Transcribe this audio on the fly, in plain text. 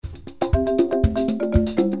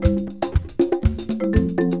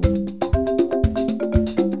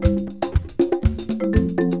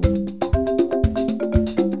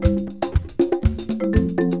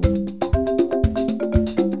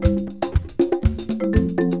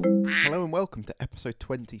welcome to episode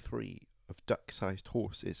 23 of Duck-Sized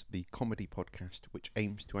Horses, the comedy podcast which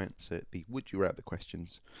aims to answer the Would You Rather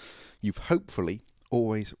questions you've hopefully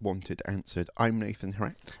always wanted answered. I'm Nathan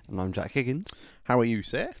Heratt. And I'm Jack Higgins. How are you,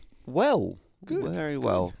 sir? Well, Good. very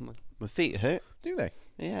well. My feet hurt. Do they?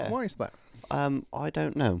 Yeah. Why is that? I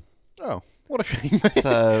don't know. Oh, what a shame.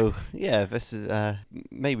 So yeah, this is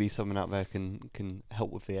maybe someone out there can help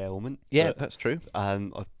with the ailment. Yeah, but, that's true.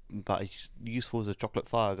 but it's useful as a chocolate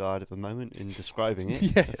fire guard at the moment in describing it.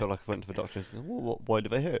 Yeah. I feel like I went to the doctor and said, why do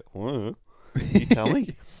they hurt? You tell me.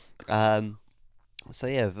 So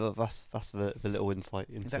yeah, that's the little insight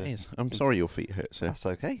into. That is. I'm sorry your feet hurt, sir. That's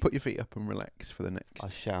okay. Put your feet up and relax for the next I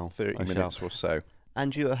shall. 30 minutes or so.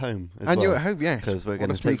 And you at home as And well. you at home, yes. Because we're What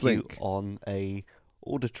going a to smooth take you link. on a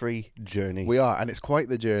auditory journey. We are, and it's quite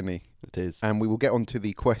the journey. It is. And we will get on to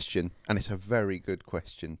the question, and it's a very good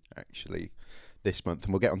question, actually, this month.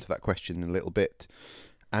 And we'll get onto that question in a little bit.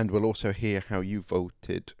 And we'll also hear how you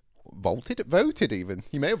voted. Voted, even.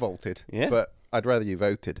 You may have voted. Yeah. But I'd rather you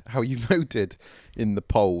voted. How you voted in the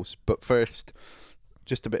polls. But first,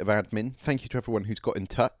 just a bit of admin. Thank you to everyone who's got in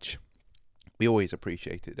touch. We always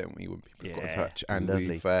appreciate it, don't we, when people got in touch. And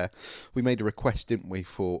lovely. we made a request, didn't we,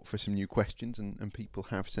 for some new questions, and people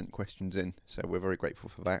have sent questions in. So we're very grateful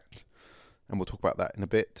for that. And we'll talk about that in a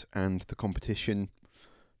bit. And the competition.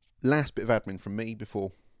 Last bit of admin from me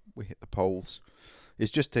before we hit the polls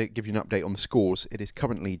is just to give you an update on the scores. It is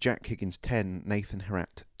currently Jack Higgins 10, Nathan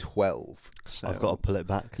Heratt 12. So I've got to pull it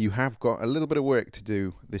back. you have got a little bit of work to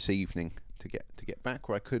do this evening to get back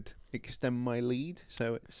where I could extend my lead.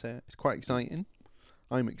 So it's quite exciting.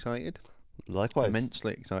 I'm excited. Likewise.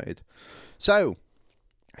 Immensely excited. So,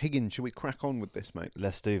 Higgins, shall we crack on with this, mate?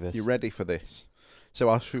 Let's do this. You ready for this? So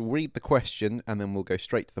I shall read the question and then we'll go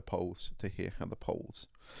straight to the polls to hear how the polls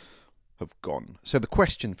have gone. So the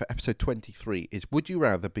question for episode 23 is, would you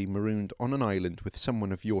rather be marooned on an island with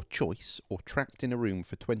someone of your choice or trapped in a room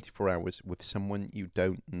for 24 hours with someone you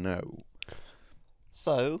don't know?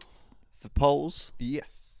 So, for polls,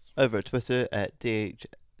 Yes. over at Twitter at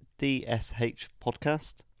DSH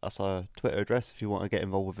Podcast. That's our Twitter address if you want to get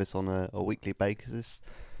involved with this on a weekly basis.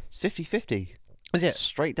 It's 50-50. Is it?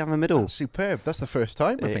 Straight down the middle. That's superb. That's the first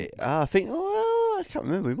time, I think. I think, I can't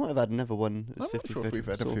remember. We might have had another one. I'm not sure if we've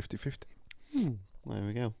had a 50-50. There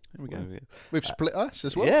we go. There we go. We've split us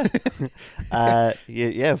as well. Yeah.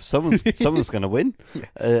 Yeah. Someone's going to win.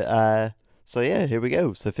 Yeah. So yeah, here we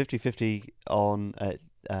go. So 50-50 on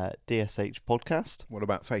DSH Podcast. What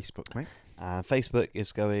about Facebook, mate? Facebook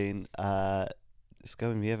is going. It's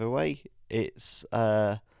going the other way. It's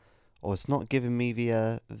it's not giving me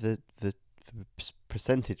the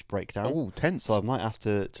percentage breakdown. Oh, tense. So I might have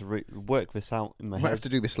to work this out in my Might head. have to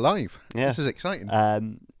do this live. Yeah. This is exciting.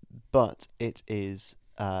 But it is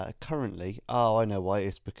currently. Oh, I know why.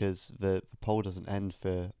 It's because the poll doesn't end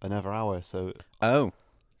for another hour. So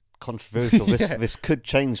controversial. Yeah. This could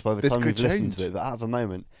change by the This time could you've listened change. to it. But at the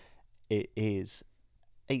moment, it is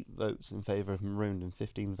 8 votes in favour of marooned and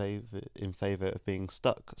 15 in favour of being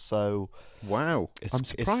stuck. So Wow. it's, I'm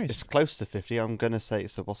surprised. It's close to 50. I'm going to say,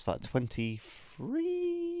 so what's that,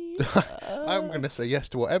 23? I'm going to say yes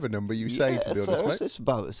to whatever number you say, to be honest, so mate. it's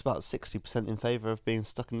about 60% in favour of being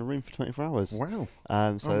stuck in the room for 24 hours. Wow.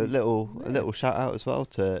 So a little shout out as well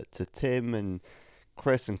to Tim and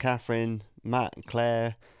Chris and Catherine, Matt and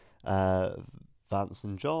Claire, Vance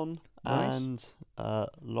and John, Nice.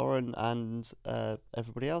 and Lauren and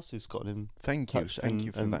everybody else who's gotten in Thank you. touch Thank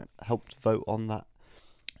you for and that. helped vote on that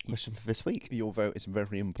question for this week. Your vote is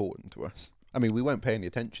very important to us. I mean, we won't pay any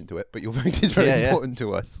attention to it, but your vote is very Yeah, yeah. important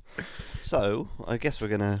to us. So I guess we're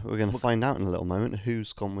gonna find out in a little moment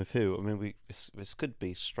who's gone with who. I mean, this could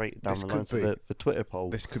be straight down This the could lines be. of the Twitter poll.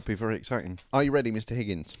 This could be very exciting. Are you ready, Mr.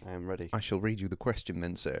 Higgins? I am ready. I shall read you the question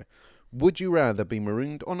then, sir. Would you rather be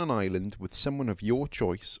marooned on an island with someone of your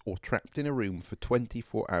choice or trapped in a room for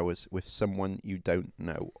 24 hours with someone you don't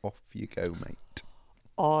know? Off you go, mate.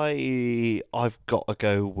 I've got to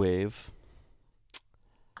go with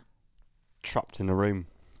trapped in a room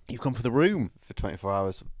You've gone for the room for 24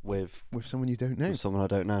 hours with someone you don't know. someone I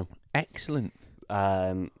don't know. Excellent.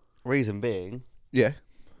 Reason being, Yeah,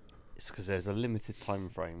 it's because there's a limited time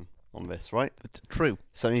frame on this, right? it's true.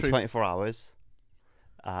 It's only True. 24 hours.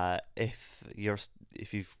 If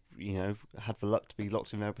you've had the luck to be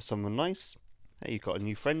locked in there with someone nice, hey, you've got a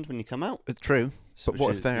new friend when you come out. It's true. But Which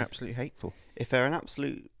what is- if they're absolutely hateful? If they're an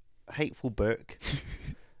absolute hateful Burke,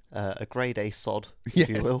 a grade A sod, if Yes,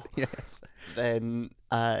 you will, yes. then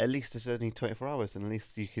at least it's only 24 hours, and at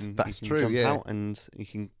least you can That's you can true, jump yeah. out and you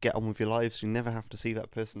can get on with your lives. You never have to see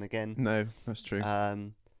that person again. No, that's true.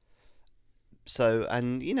 So,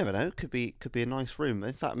 and you never know, could be a nice room.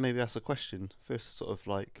 In fact, maybe that's a question. First, sort of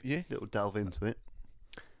like little delve into it.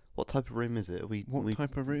 What type of room is it? What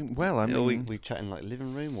type of room? Well, I mean, are we chatting like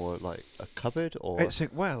living room or like a cupboard or an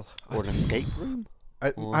escape room?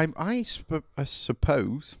 I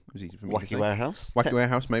suppose it was easy for me Wacky Warehouse. Wacky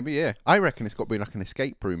Warehouse, maybe. Yeah, I reckon it's got to be like an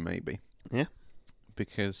escape room, maybe. Yeah,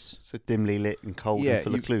 because so dimly lit and cold and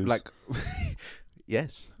full of clues. Like,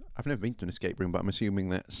 yes, I've never been to an escape room, but I'm assuming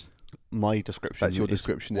that's my description. That's your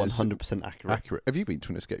description. 100% accurate. Have you been to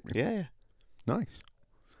an escape room? Yeah. Nice.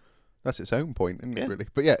 That's its own point, isn't it? Really,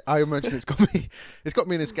 but yeah, I imagine it's got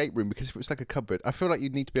me an escape room because if it was like a cupboard, I feel like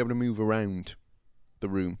you'd need to be able to move around the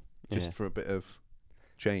room just for a bit of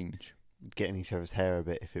change. Getting each other's hair a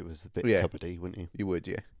bit if it was a bit cupboardy, wouldn't you? You would,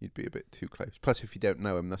 yeah. You'd be a bit too close. Plus, if you don't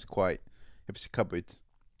know them, if it's a cupboard,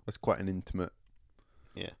 that's quite an intimate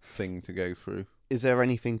thing to go through. Is there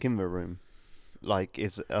anything in the room? Like,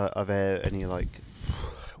 are there any like?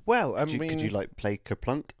 Well, could you like play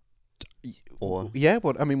Kerplunk? Or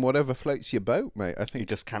whatever floats your boat, mate. I think you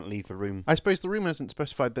just can't leave the room. I suppose the room hasn't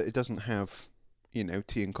specified that it doesn't have,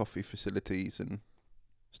 tea and coffee facilities and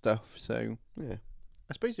stuff. So yeah,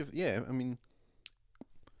 I suppose it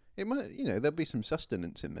might. There'll be some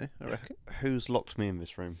sustenance in there. I reckon. Who's locked me in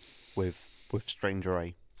this room with Stranger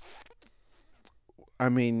A? I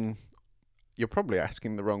mean, you're probably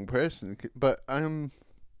asking the wrong person, but I don't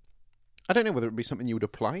know whether it'd be something you would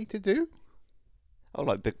apply to do. Oh,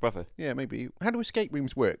 like Big Brother. Yeah, maybe. How do escape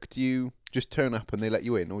rooms work? Do you just turn up and they let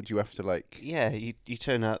you in, or do you have to like? Yeah, you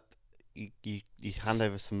turn up, you hand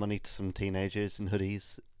over some money to some teenagers in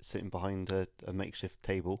hoodies sitting behind a makeshift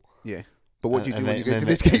table. Yeah, but what do you do when you go to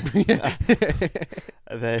the escape room?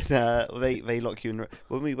 And then they lock you in.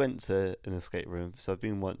 When we went to an escape room, so I've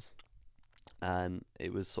been once, and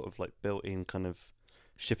it was sort of like built in kind of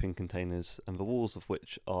shipping containers, and the walls of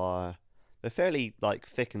which they're fairly like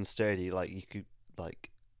thick and sturdy, like you could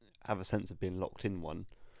like have a sense of being locked in one.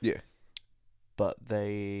 Yeah. But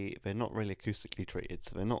they're not really acoustically treated,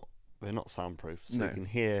 so they're not soundproof. So No. You can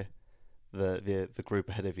hear the group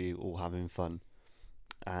ahead of you all having fun.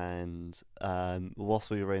 And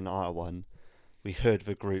whilst we were in our one, we heard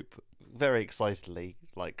the group very excitedly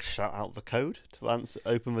like shout out the code to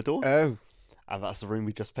open the door. Oh. And that's the room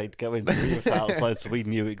we just paid to go into. We were sat outside, so we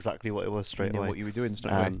knew exactly what it was straight away. What you were doing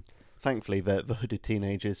straight away. Thankfully, the hooded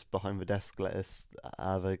teenagers behind the desk let us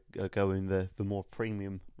have a go in the more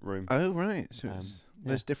premium room. Oh, right. So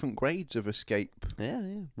there's different grades of escape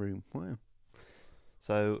room. Wow.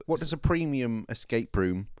 So, what does a premium escape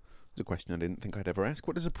room... It's a question I didn't think I'd ever ask.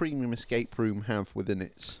 What does a premium escape room have within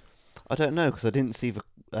its... I don't know, because I didn't see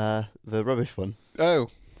the rubbish one. Oh,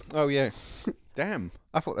 yeah. Damn.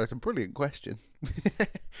 I thought that was a brilliant question.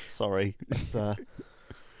 Sorry. It's,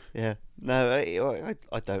 yeah. No,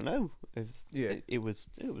 I don't know. It was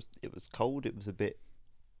cold. It was a bit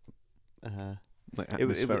like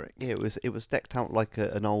atmospheric. It was decked out like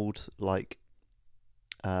an old or like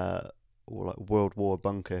World War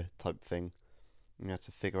bunker type thing. You had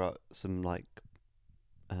to figure out some like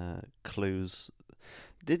clues.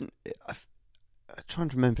 I'm trying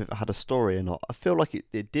to remember if it had a story or not. I feel like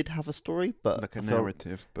it did have a story, but like a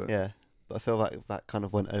narrative, but yeah. But I feel like that kind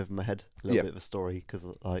of went over my head a little bit of a story, because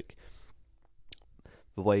like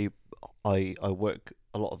the way I work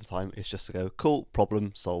a lot of the time is just to go, cool,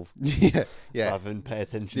 problem, solve. Yeah. Rather than pay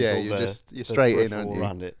attention to all you're straight in, aren't you?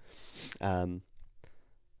 Around it.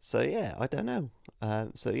 So yeah, I don't know.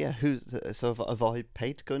 So have I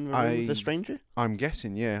paid to go in the room with a stranger? I'm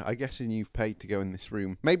guessing, yeah. I'm guessing you've paid to go in this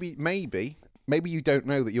room. Maybe you don't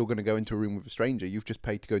know that you're going to go into a room with a stranger. You've just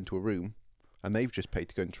paid to go into a room, and they've just paid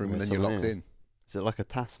to go into a room, and then you're locked in. Is it like a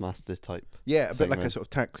Taskmaster type? Yeah, a bit like a sort of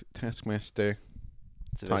Taskmaster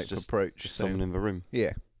type approach. Just someone in the room.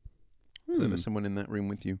 Yeah. So there's someone in that room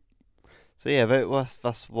with you. So yeah,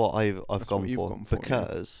 that's what I've gone for.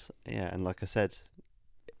 Because and like I said,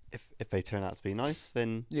 if they turn out to be nice,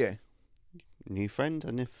 then new friend,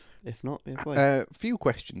 and if not, few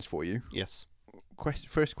questions for you. Yes.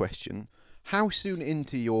 First question: how soon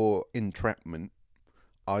into your entrapment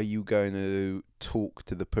are you going to talk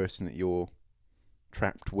to the person that you're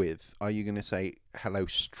trapped with? Are you going to say hello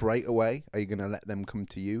straight away? Are you going to let them come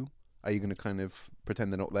to you? Are you going to kind of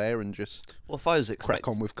pretend they're not there and just if I was crack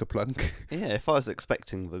on with Kerplunk? Yeah, if I was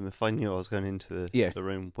expecting them, if I knew I was going into the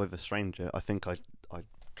room with a stranger, I think I'd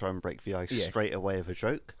try and break the ice straight away with a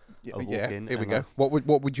joke. Here we go. What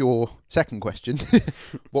would your second question?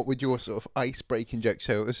 What would your sort of ice breaking joke?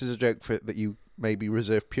 So this is a joke that you maybe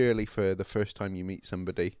reserve purely for the first time you meet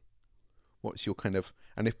somebody. What's your kind of,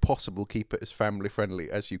 and if possible, keep it as family friendly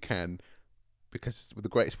as you can, because with the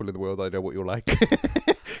greatest will in the world, I know what you're like.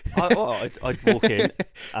 I'd walk in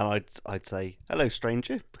and I'd say, hello,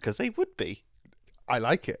 stranger, because they would be. I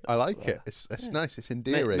like it. I like it. It's nice. It's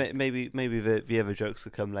endearing. Maybe the other jokes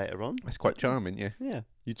will come later on. It's quite charming, yeah. Yeah.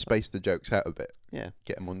 You'd space the jokes out a bit. Yeah.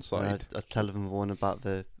 Get them on And side. I'd tell them one about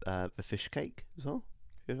the fish cake as well.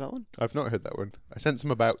 You heard that one? I've not heard that one. I sense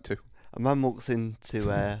I'm about to. A man walks into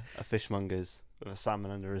a fishmonger's with a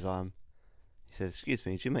salmon under his arm. He says, "Excuse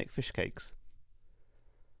me, do you make fish cakes?"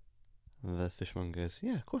 And the fishmonger goes,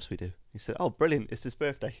 "Yeah, of course we do." He said, "Oh, brilliant! It's his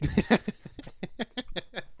birthday."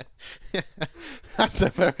 That's a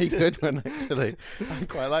very good one, actually. I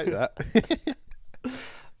quite like that.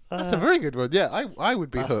 That's a very good one. Yeah, I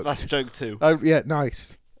would be hooked. That's joke 2. Oh, yeah,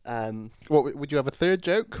 nice. Um, What would you have a third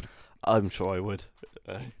joke? I'm sure I would.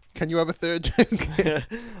 Can you have a third joke?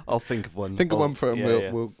 I'll think of one. Think of one for, and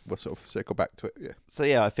yeah. we'll sort of circle back to it. Yeah, So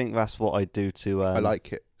yeah, I think that's what I'd do to. I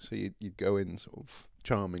like it. So you'd go in sort of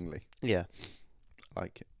charmingly. Yeah. I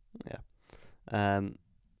like it.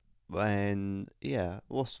 When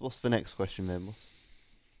what's the next question then?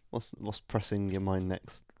 What's pressing your mind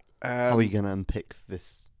next? How are you going to unpick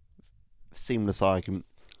this seamless argument?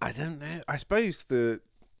 I don't know. I suppose the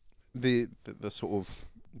sort of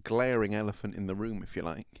glaring elephant in the room, if you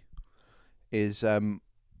like, is sort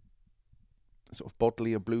of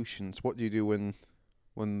bodily ablutions. What do you do when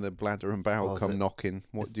the bladder and bowel come knocking?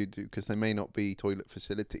 What do you do? Because there may not be toilet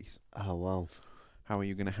facilities. Oh wow! How are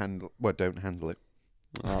you going to handle? Well, don't handle it.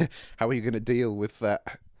 Oh. How are you going to deal with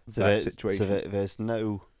that situation? So there's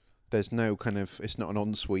no. There's no kind of. It's not an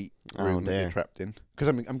ensuite room that you're trapped in. Because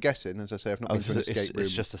I'm guessing, as I say, I've not been to an escape room.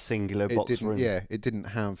 It's just a singular box room. Yeah, it didn't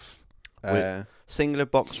have. Singular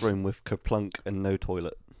box room with kerplunk and no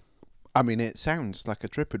toilet. I mean, it sounds like a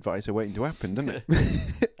TripAdvisor waiting to happen, doesn't it?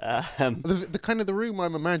 The kind of the room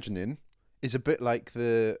I'm imagining is a bit like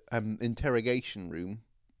the interrogation room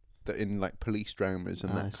that in like police dramas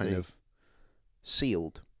and that kind of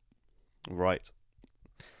sealed. Right.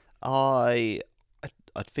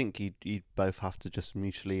 I think you'd both have to just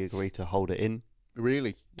mutually agree to hold it in.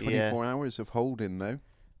 Really? 24 hours of holding, though?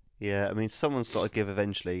 Yeah, I mean, someone's got to give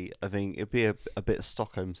eventually. I think it'd be a bit of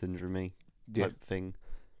Stockholm syndrome type thing,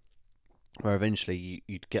 where eventually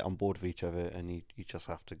you'd get on board with each other and you just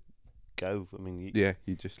have to go. I mean,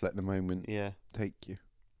 you just let the moment take you.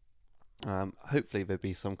 Hopefully there'd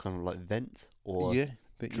be some kind of like vent or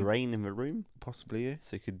drain in the room. Possibly, yeah.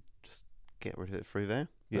 So you could just get rid of it through there.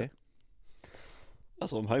 Yeah.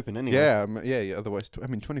 That's what I'm hoping anyway. Yeah. Otherwise,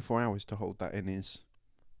 24 hours to hold that in is...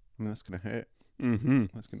 I mean, that's going to hurt. Mm-hmm.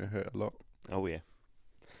 That's going to hurt a lot. Oh, yeah.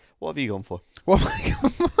 What have you gone for?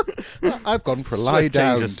 I've gone for a lie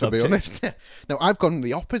down, to be honest. No, I've gone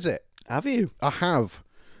the opposite. Have you? I have.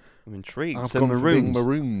 I'm intrigued. I've gone for being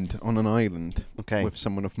marooned on an island with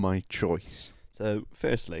someone of my choice. So,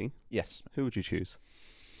 firstly... Yes. Who would you choose?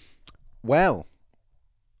 Well,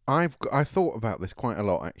 I thought about this quite a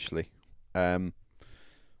lot, actually. And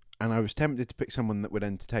I was tempted to pick someone that would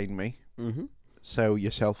entertain me. Mm-hmm. So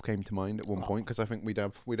yourself came to mind at one point, because I think we'd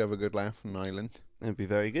have a good laugh on an island. It'd be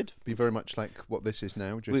very good. Be very much like what this is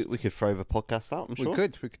now. Just we could throw the podcast out, I'm sure. We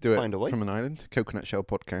could do it from an island. Coconut Shell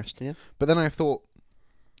podcast. Yeah. But then I thought,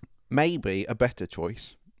 maybe a better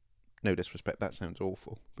choice. No disrespect, that sounds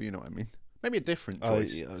awful. But you know what I mean. Maybe a different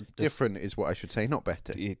choice. Different is what I should say, not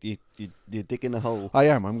better. You're digging a hole. I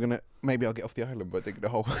am. Maybe I'll get off the island by digging a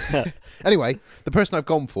hole. Anyway, the person I've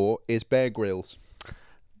gone for is Bear Grylls.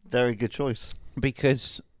 Very good choice.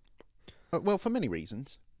 Because, well, for many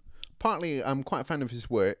reasons. Partly, I'm quite a fan of his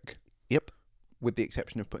work. Yep. With the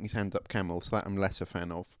exception of putting his hand up camels, that I'm less a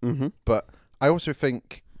fan of. Mm-hmm. But I also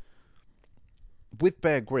think, with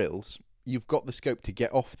Bear Grylls, you've got the scope to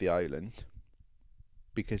get off the island.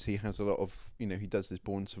 Because he has a lot of, he does this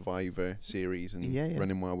Born Survivor series and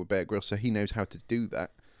Running Wild with Bear Grylls, so he knows how to do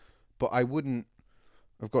that. But I've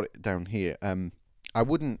got it down here, I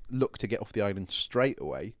wouldn't look to get off the island straight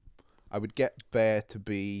away. I would get Bear to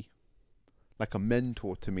be like a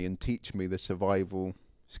mentor to me and teach me the survival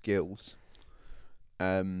skills.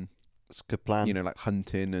 That's a good plan. Like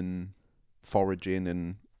hunting and foraging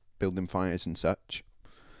and building fires and such.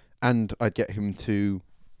 And I'd get him to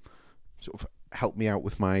sort of help me out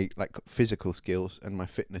with my like physical skills and my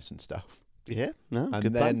fitness and stuff. Yeah, no, and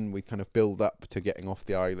good then plan. We kind of build up to getting off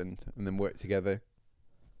the island and then work together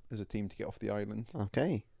as a team to get off the island.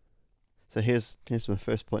 Okay. So here's my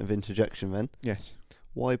first point of interjection then. Yes.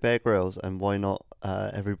 Why Bear Grylls and why not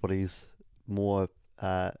everybody's more...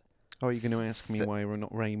 are you going to ask me why we're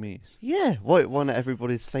not Ray Mears? Yeah, why not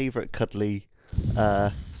everybody's favourite cuddly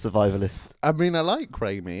survivalist? I mean, I like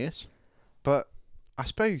Ray Mears, but I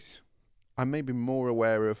suppose I'm maybe more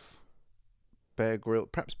aware of Bear Grylls.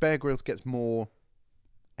 Perhaps Bear Grylls gets more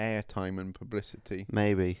airtime and publicity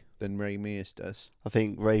Maybe. than Ray Mears does. I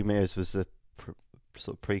think Ray Mears was the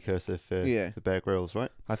sort of precursor for Bear Grylls,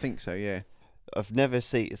 right? I think so, yeah. I've never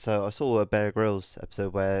seen. So I saw a Bear Grylls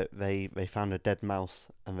episode where they found a dead mouse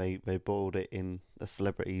and they boiled it in a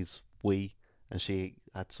celebrity's wee, and she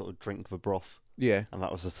had sort of drink the broth, Yeah, and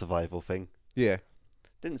that was a survival thing. yeah.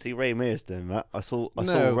 Didn't see Ray Mears doing that. I saw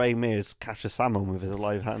No. Ray Mears catch a salmon with his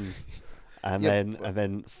alive hands, and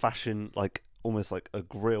then fashion like almost like a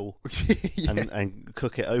grill Yeah. and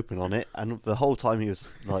cook it open on it. And the whole time he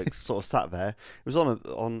was like sort of sat there. It was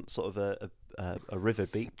on sort of a river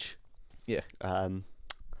beach. Yeah.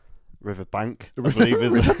 River bank, I believe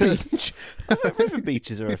is River beach. river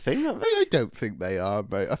beaches are a thing, aren't they? I don't think they are,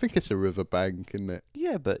 mate. I think it's a river bank, isn't it?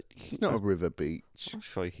 Yeah, but It's not a river beach. I'm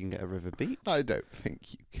sure you can get a river beach. I don't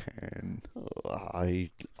think you can.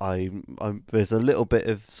 There's a little bit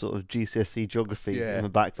of sort of GCSE geography Yeah, in the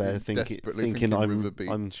back there, you're thinking desperately I'm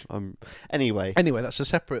river I'm. Anyway, Anyway, that's a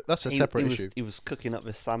separate he issue. he was cooking up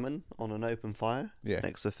this salmon on an open fire Yeah.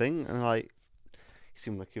 next to a thing, and like he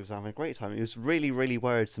seemed like he was having a great time. He was really, really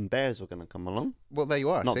worried some bears were going to come along. Well, there you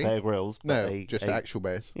are. Not see? Bear Grylls, but No, just actual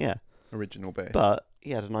bears, yeah. original bears. But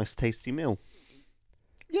he had a nice, tasty meal.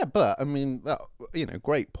 Yeah, but I mean, that,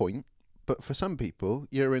 great point. But for some people,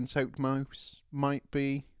 urine-soaked mouse might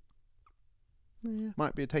be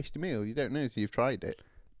a tasty meal. You don't know until you've tried it.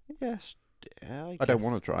 Yes, I don't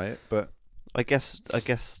want to try it, but I guess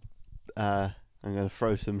I'm going to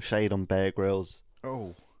throw some shade on Bear Grylls.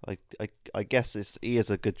 oh, I guess he is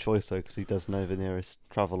a good choice though, because he does know the nearest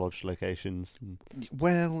Travelodge locations.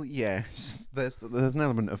 well, yes. There's an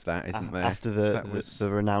element of that, isn't there? After the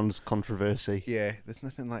renowned controversy. Yeah, there's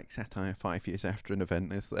nothing like satire 5 years after an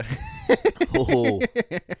event, is there? Oh,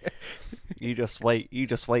 you just wait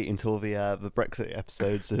until the Brexit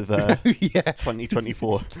episodes of yeah,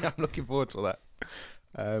 2024. I'm looking forward to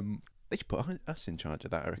that. They should put us in charge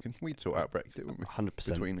of that, I reckon. We'd sort out Brexit, wouldn't we? 100%.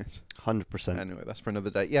 Between us. 100%. Anyway, that's for another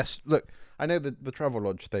day. Yes, look, I know the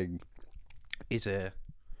Travelodge thing is a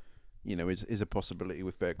possibility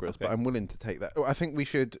with Bear Grylls, Okay. but I'm willing to take that. I think we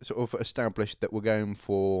should sort of establish that we're going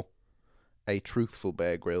for a truthful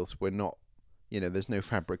Bear Grylls. We're not, there's no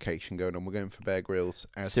fabrication going on. We're going for Bear Grylls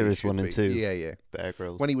as Series he should 1 and be. 2. Yeah. Bear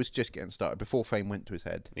Grylls. When he was just getting started, before fame went to his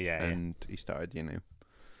head. Yeah. And he started,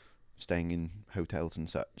 staying in hotels and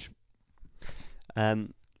such.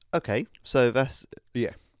 Okay, so that's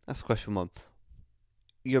Yeah. That's question one.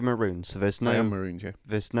 You're marooned, so there's I am no marooned, yeah.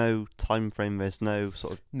 there's no time frame. There's no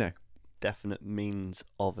sort of No. definite means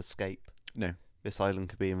of escape. No. This island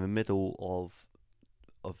could be in the middle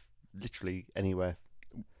of literally anywhere.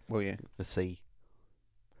 Well, yeah. The sea.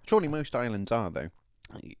 Surely most islands are, though.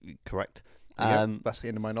 Correct. Yep, that's the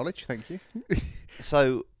end of my knowledge. Thank you.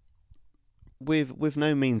 So, with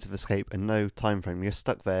no means of escape and no time frame, you're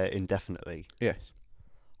stuck there indefinitely. Yes.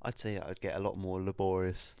 I'd say I'd get a lot more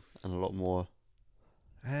laborious and a lot more.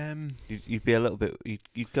 You'd be a little bit.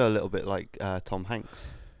 You'd go a little bit like Tom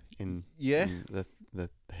Hanks in the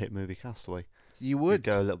hit movie Castaway. You would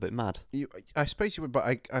You'd go a little bit mad. I suppose you would,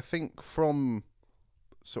 but I think from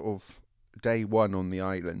sort of day one on the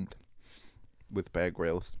island with Bear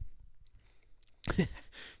Grylls,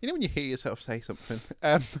 when you hear yourself say something,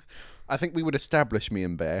 I think we would establish, me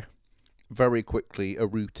and Bear, very quickly a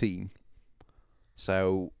routine.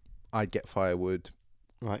 So I'd get firewood,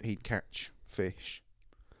 Right. he'd catch fish.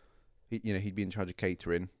 He'd be in charge of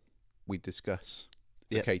catering. We'd discuss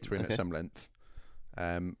the catering at some length,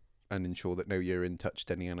 and ensure that no urine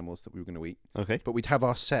touched any animals that we were going to eat. Okay. But we'd have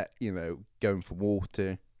our set, going for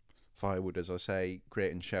water, firewood, as I say,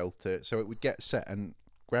 creating shelter. So it would get set, and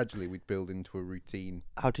gradually we'd build into a routine.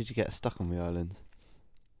 How did you get stuck on the island?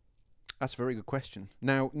 That's a very good question.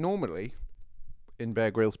 Now, normally, in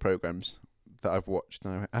Bear Grylls programs that I've watched,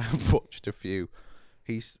 and I've watched a few,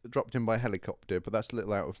 he's dropped in by helicopter, but that's a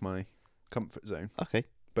little out of my comfort zone. Okay.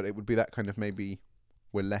 But it would be that kind of, maybe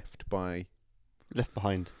we're left behind.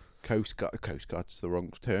 Coast Guard's the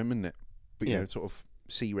wrong term, isn't it? But sort of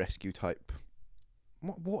sea rescue type.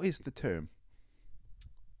 What is the term?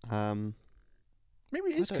 Maybe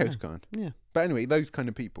it is Coast Guard. Yeah. But anyway, those kind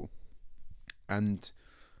of people, and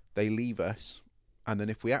they leave us, and then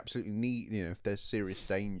if we absolutely need, if there's serious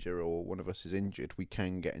danger or one of us is injured, we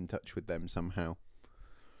can get in touch with them somehow,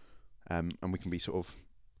 and we can be sort of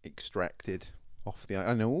extracted off the.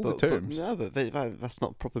 I know all the terms. But that's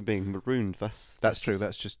not proper being marooned. That's true.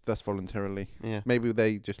 That's voluntarily. Yeah. Maybe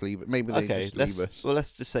they just leave it. Maybe they just leave us. Well,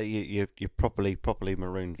 let's just say you're properly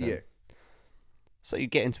marooned. Then. Yeah. So you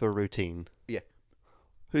get into a routine. Yeah.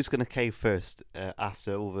 Who's going to cave first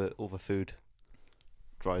after all the food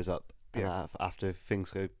dries up? Yeah. After things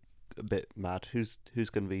go a bit mad. Who's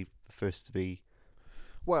going to be the first to be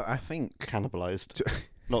Well, I think cannibalised?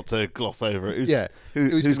 Not to gloss over it. yeah.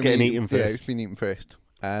 Who's getting eaten Yeah, first? who's been eaten first?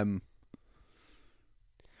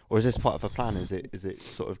 Or is this part of a plan? Is it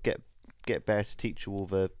sort of get Bear to teach you all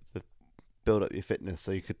the build up your fitness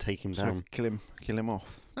so you could take him down? Kill him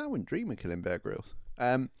off. I wouldn't dream of killing Bear Grylls.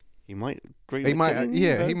 He might dream. He of might, killing you,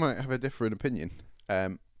 yeah, though. he might have a different opinion.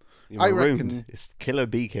 You're I marooned. reckon- It's kill or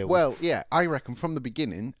be killed. Well, yeah, I reckon from the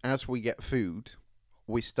beginning, as we get food,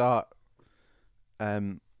 we start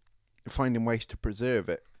finding ways to preserve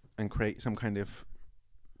it and create some kind of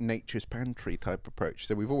nature's pantry type approach.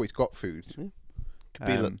 So we've always got food. could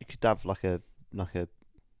be you could have like a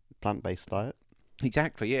plant based diet.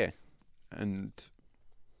 Exactly, yeah. And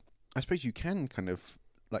I suppose you can kind of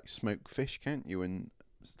like smoke fish, can't you? And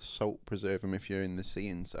salt preserve them if you're in the sea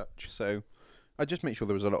and such. So I just make sure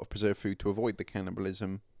there was a lot of preserved food to avoid the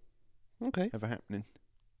cannibalism Okay. ever happening.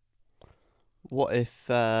 What if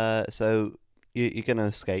so you're gonna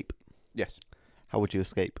escape? Yes. How would you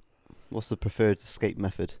escape? What's the preferred escape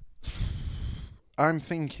method? I'm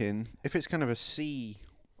thinking if it's kind of a sea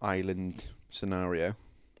island scenario,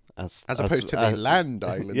 as opposed to the land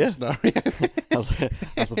island yeah. scenario.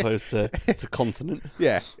 as opposed to continent.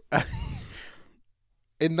 Yeah.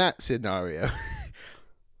 In that scenario,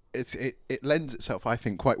 it lends itself, I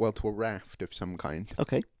think, quite well to a raft of some kind.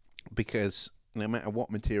 Okay. Because no matter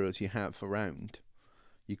what materials you have around,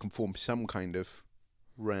 you can form some kind of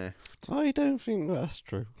raft. I don't think that's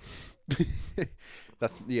true.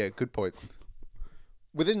 Good point.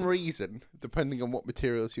 Within reason, depending on what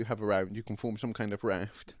materials you have around, you can form some kind of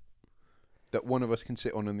raft that one of us can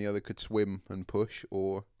sit on and the other could swim and push,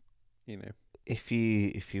 or, If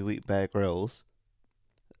you eat Bear Grylls,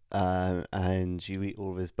 and you eat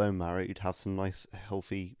all of his bone marrow, you'd have some nice,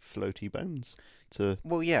 healthy, floaty bones.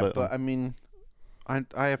 Well, yeah, float but on. I mean,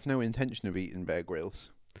 I have no intention of eating Bear Grylls,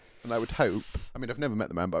 and I would hope. I mean, I've never met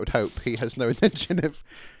the man, but I would hope he has no intention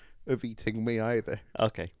of eating me either.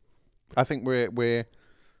 Okay. I think we're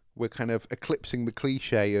kind of eclipsing the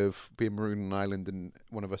cliche of being marooned on an island and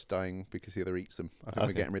one of us dying because the other eats them. I think we're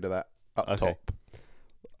Okay. getting rid of that up Okay. top.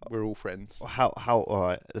 We're all friends. How all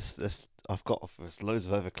right? This there's loads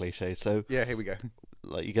of other cliches. So Yeah, here we go.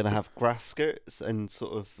 like you're gonna have grass skirts and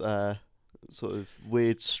sort of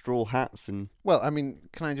weird straw hats, and Well, I mean,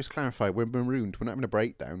 can I just clarify? We're marooned. We're not having a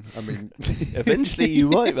breakdown. I mean, eventually you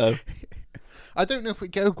might though. I don't know if we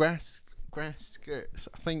go grass skirts.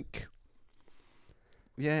 I think,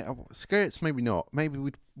 yeah, skirts maybe not. Maybe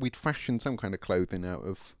we'd fashion some kind of clothing out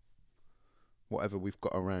of whatever we've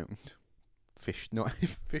got around.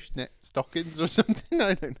 Fishnet stockings or something.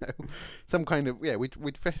 I don't know. Some kind of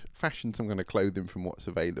We'd fashion some kind of clothing from what's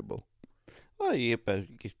available. Oh yeah, but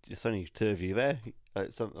it's only two of you there.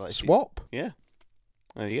 Something like Swap. yeah.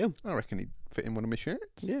 There you go. I reckon he'd fit in one of my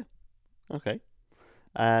shirts. Yeah. Okay.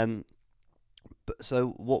 But so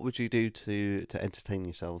what would you do to entertain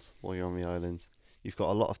yourselves while you're on the island? You've got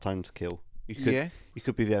a lot of time to kill. You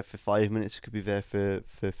could be there for 5 minutes. You could be there for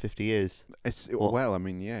 50 years. Well, I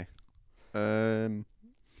mean, yeah.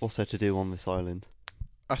 What's there to do on this island?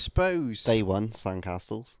 I suppose. Day 1,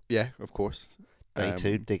 sandcastles. Yeah, of course. Day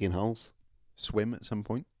 2, digging holes. Swim at some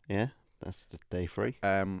point. Yeah, that's the day 3.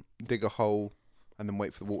 Dig a hole and then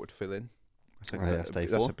wait for the water to fill in. I think That's day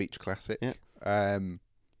that's 4. a beach classic. Yeah.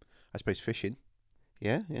 I suppose fishing.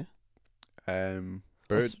 Yeah.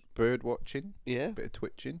 Bird watching. Yeah. Bit of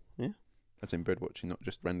twitching. Yeah. As in bird watching, not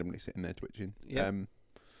just randomly sitting there twitching. Yeah.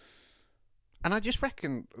 And I just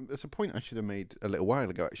reckon there's a point I should have made a little while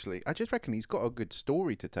ago. Actually, I just reckon he's got a good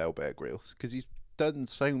story to tell, Bear Grylls, because he's done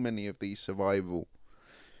so many of these survival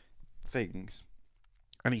things,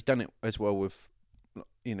 and he's done it as well with,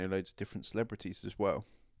 loads of different celebrities as well.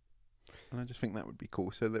 And I just think that would be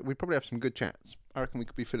cool. So that we'd probably have some good chats. I reckon we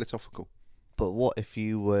could be philosophical. But what if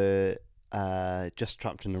you were just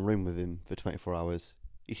trapped in a room with him for 24 hours?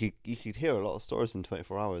 You could hear a lot of stories in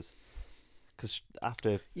 24 hours. Because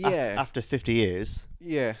after 50 years,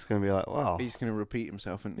 Yeah, it's going to be like, wow. he's going to repeat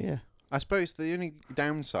himself, isn't he? Yeah. I suppose the only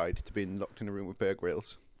downside to being locked in a room with Bear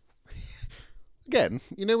Grylls, again,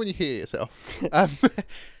 when you hear yourself,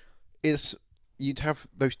 is you'd have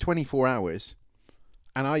those 24 hours,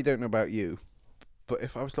 and I don't know about you, but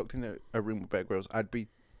if I was locked in a room with Bear Grylls, I'd be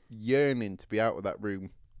yearning to be out of that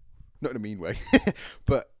room, not in a mean way,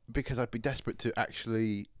 but because I'd be desperate to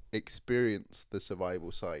actually experience the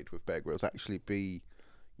survival side with Bear Grylls, actually be,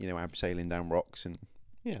 abseiling down rocks and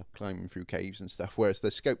climbing through caves and stuff. Whereas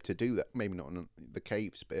there's scope to do that, maybe not on the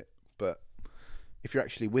caves bit, but if you're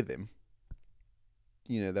actually with him,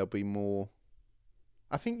 there'll be more.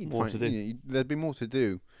 I think you'd More find to do. there'd be more to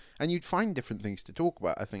do, and you'd find different things to talk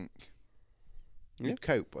about. I think you'd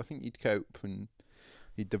cope. I think you'd cope, and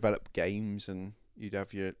you'd develop games, and you'd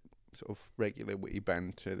have your sort of regular witty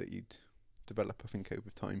banter that you'd develop. I think over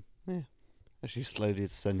time, As you slowly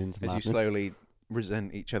descend into as madness. you slowly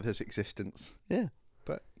resent each other's existence. Yeah.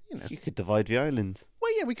 But You could divide the island.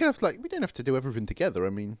 well, yeah, we could have we don't have to do everything together. I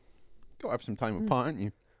mean, got to have some time apart, aren't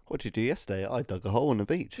you? What did you do yesterday? I dug a hole on the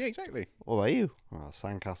beach. Yeah, exactly. What about you? Oh,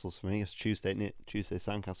 sandcastles for me. It's Tuesday, isn't it? Tuesday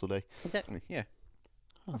sandcastle day. Exactly. Yeah.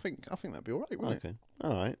 Oh. I think that'd be all right, wouldn't Okay.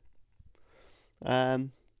 All right.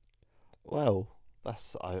 Well,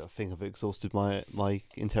 that's. I think I've exhausted my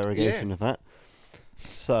interrogation of that.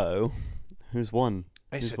 So, who's won?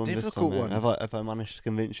 It's Who's a won this difficult time, one. Have I managed to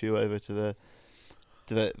convince you over to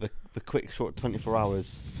the quick short 24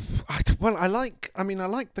 hours? I like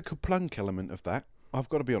the Kaplunk element of that. I've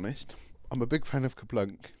got to be honest. I'm a big fan of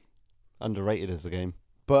Kaplunk, Underrated as a game.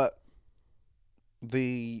 but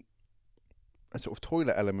the sort of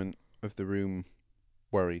toilet element of the room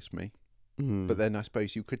worries me. Mm. But then I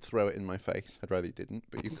suppose you could throw it in my face. I'd rather you didn't,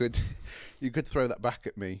 but you could throw that back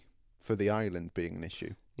at me for the island being an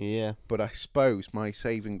issue. Yeah. But I suppose my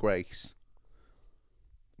saving grace,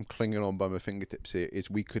 I'm clinging on by my fingertips here, is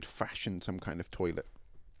we could fashion some kind of toilet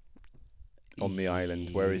on the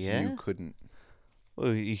island, whereas you couldn't.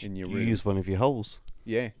 Well, you in your you room. use one of your holes.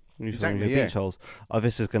 Yeah. You use Exactly, one of your yeah. beach holes.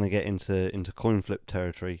 This is going to get into coin flip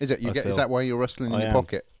territory. Is it? Is that why you're rustling in I your am.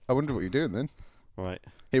 pocket? I wonder what you're doing then. Right.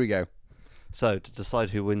 Here we go. So, to decide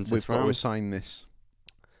who wins We've this got to round, assign this.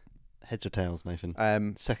 heads or tails, Nathan?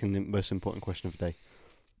 I'm Second most important question of the day.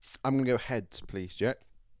 going to go heads, please, Jet.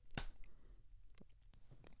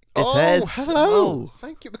 It's heads. Hello. Oh.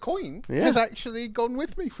 Thank you. The coin Yeah. has actually gone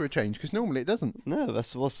with me for a change, because normally it doesn't. No,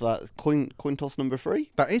 what's that? Coin toss number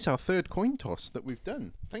 3? That is our third coin toss that we've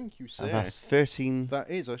done. Thank you, sir. And that's 13 That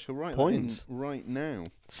is. I shall write points. that in right now.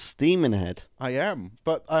 steaming ahead. I am,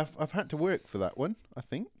 but I've had to work for that one, I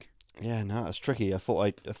think. Yeah, no, it's tricky. I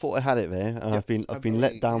thought I had it there, and Yep, I've been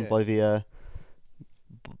let down yeah.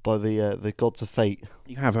 by the gods of fate.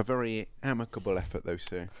 You have a very amicable effort, though,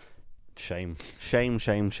 sir. Shame.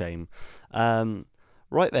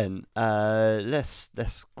 Right then,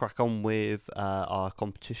 let's crack on with our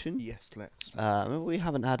competition. Yes, let's. We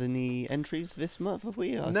haven't had any entries this month, have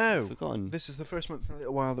we? I've No. forgotten. This is the first month in a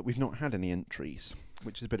little while that we've not had any entries,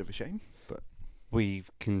 which is a bit of a shame, but We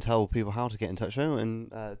can tell people how to get in touch now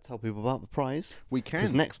and tell people about the prize. we Because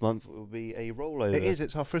can. next month will be a rollover. It is.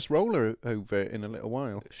 It's our first roller over in a little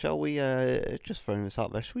while. Shall we, just throwing this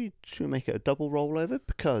out there, should we make it a double rollover?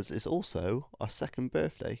 Because it's also our second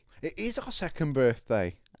birthday. It is our second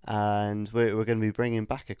birthday. And we're going to be bringing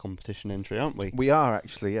back a competition entry, aren't we? We are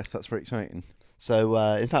actually. Yes, that's very exciting. So,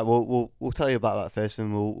 in fact, we'll tell you about that first,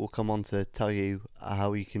 and we'll come on to tell you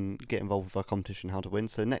how you can get involved with our competition, how to win.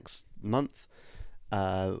 So next month,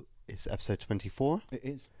 it's episode 24. It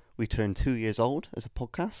is. We turn 2 years old as a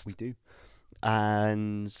podcast. We do.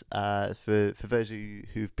 And for those of you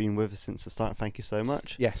who've been with us since the start, thank you so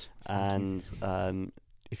much. Yes. And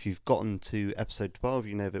if you've gotten to episode 12,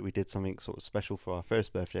 you know that we did something sort of special for our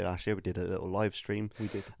first birthday last year. We did a little live stream. We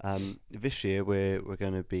did. This year we're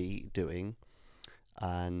going to be doing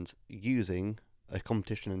and using a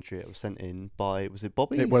competition entry that was sent in by, was it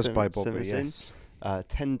Bobby? It was Sent- by sent Bobby. us in? Yes.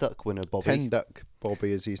 10 Duck winner Bobby, 10 Duck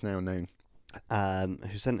Bobby, as he's now known.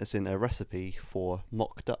 who sent us in a recipe for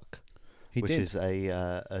mock duck, He which did. is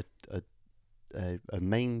a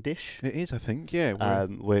main dish. It is, I think. Yeah.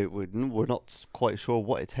 We're not quite sure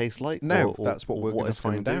what it tastes like. No, or that's what we're going to it's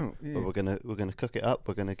gonna find do, out. But Yeah. we're gonna cook it up.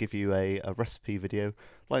 We're gonna give you a recipe video,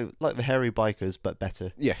 like the Hairy Bikers, but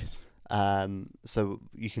better. Yes. So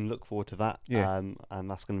you can look forward to that. Yeah. And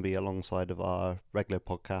that's going to be alongside of our regular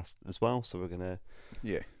podcast as well. So we're gonna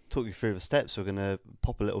Yeah. talk you through the steps. We're gonna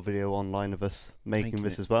pop a little video online of us making Making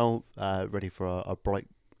this it. as well, ready for a bright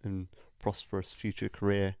and prosperous future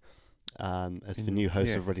career. As the new host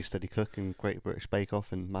yeah. of Ready Steady Cook and Great British Bake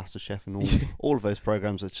Off and MasterChef and all of those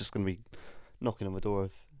programs, it's just going to be knocking on the door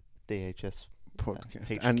of DHS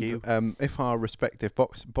Podcast. HQ. And if our respective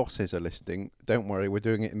bosses are listening, don't worry, we're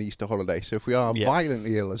doing it in the Easter holiday. So if we are Yeah.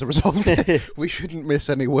 violently ill as a result, we shouldn't miss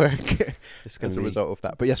any work It's going as to a be. result of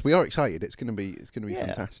that. But yes, we are excited. It's going to be Yeah.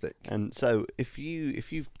 fantastic. And so if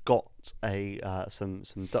you've got some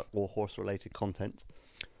duck or horse related content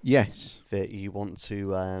Yes. that you want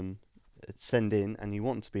to send in, and you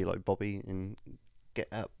want to be like Bobby and get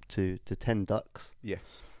up to 10 ducks,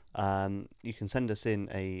 Yes. you can send us in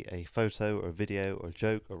a photo or a video or a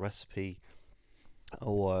joke or recipe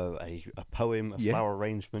or a poem, a Yeah. flower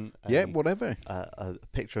arrangement, Yeah, whatever. a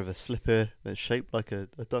picture of a slipper that's shaped like a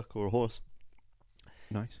duck or a horse.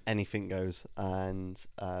 Nice. anything goes, and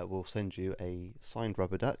we'll send you a signed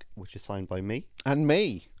rubber duck, which is signed by me, And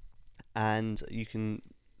me. and you can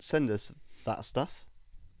send us that stuff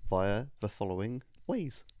via the following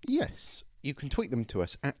ways. Yes. You can tweet them to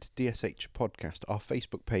us at DSH Podcast. Our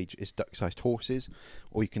Facebook page is Duck-Sized Horses,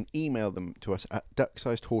 or you can email them to us at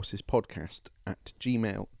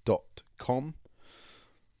ducksizedhorsespodcast@gmail.com.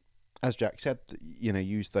 As Jack said,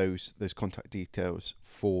 use those contact details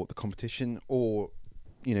for the competition, or,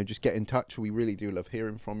 just get in touch. We really do love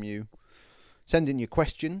hearing from you. Send in your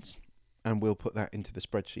questions, and we'll put that into the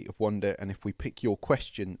spreadsheet of wonder. And if we pick your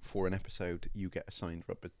question for an episode, you get a signed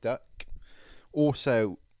rubber duck.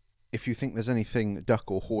 Also, if you think there's anything duck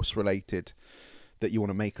or horse related that you want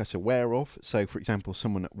to make us aware of, so for example,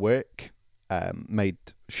 someone at work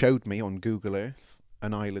showed me on Google Earth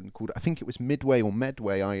an island called, I think it was Midway or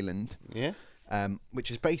Medway Island, which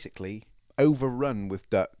is basically overrun with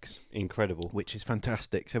ducks. Incredible. Which is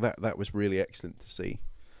fantastic. So that was really excellent to see.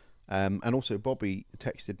 And also Bobby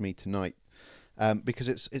texted me tonight because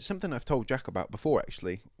it's something I've told Jack about before,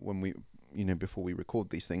 actually, when we before we record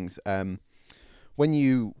these things. When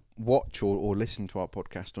you watch or listen to our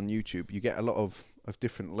podcast on YouTube, you get a lot of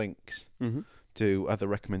different links to other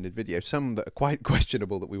recommended videos, some that are quite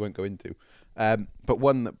questionable that we won't go into. But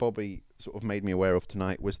one that Bobby sort of made me aware of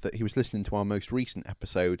tonight was that he was listening to our most recent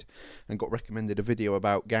episode and got recommended a video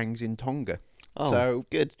about gangs in Tonga. Oh, so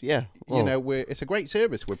good, yeah. Well, it's a great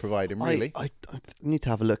service we're providing, really. I need to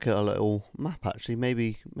have a look at a little map, actually.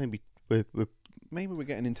 Maybe we're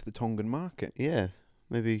getting into the Tongan market. Yeah,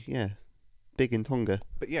 big in Tonga.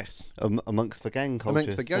 But yes, amongst the gang culture.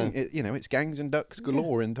 Amongst the gang, it's gangs and ducks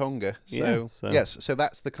galore in Tonga. So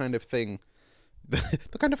that's the kind of thing, the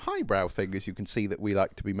kind of highbrow thing, as you can see, that we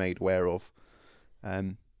like to be made aware of.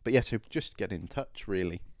 So just get in touch,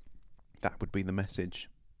 really. That would be the message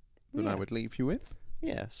that I would leave you with.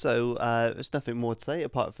 Yeah, so there's nothing more to say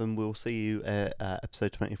apart from we'll see you at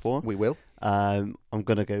episode 24. We will. I'm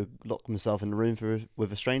going to go lock myself in the room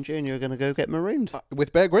with a stranger, and you're going to go get marooned.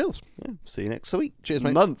 With Bear Grylls. Yeah, see you next week. Cheers,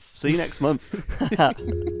 mate. See you next month.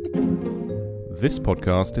 This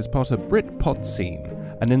podcast is part of Britpod Scene,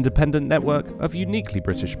 an independent network of uniquely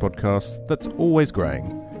British podcasts that's always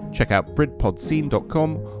growing. Check out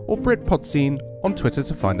BritpodScene.com or Britpod Scene on Twitter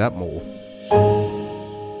to find out more.